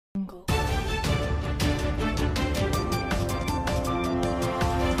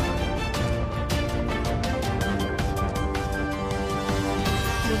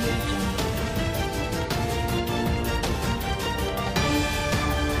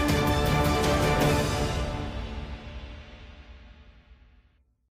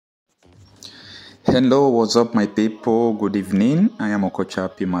Hello, what's up my people? Good evening. I am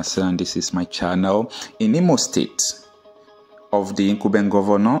Okocha Marcel and this is my channel. In Imo State, of the incumbent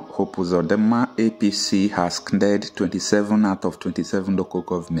governor, Hope Uzodimma, APC has cleared 27 out of 27 local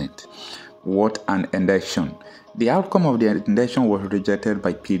government. What an election. The outcome of the election was rejected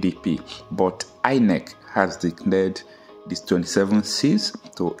by PDP, but INEC has declared these 27 seats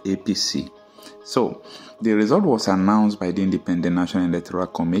to APC. So, the result was announced by the Independent National Electoral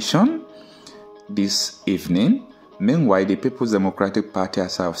Commission this evening. Meanwhile, the People's Democratic Party,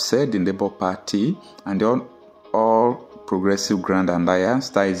 as I've said, the Labour Party, and the All Progressive Grand Alliance,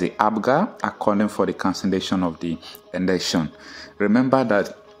 that is the APGA, are calling for the cancellation of the election. Remember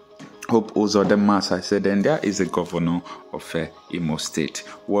that Hope Uzodimma, as I said, and there is a governor of Imo State.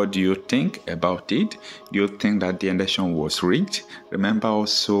 What do you think about it? Do you think that the election was rigged? Remember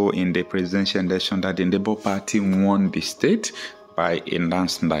also in the presidential election that the Labour Party won the state by a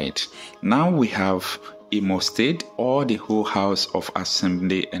landslide. Now we have Imo State or the whole House of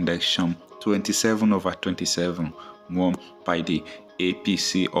Assembly election 27 over 27 won by the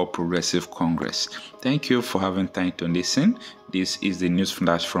APC or Progressive Congress. Thank you for having time to listen. This is the news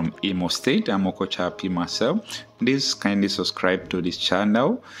flash from Imo State. I'm Okocha Marcel. Please kindly subscribe to this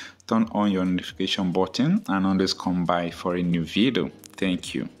channel, turn on your notification button, and always come by for a new video.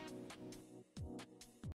 Thank you.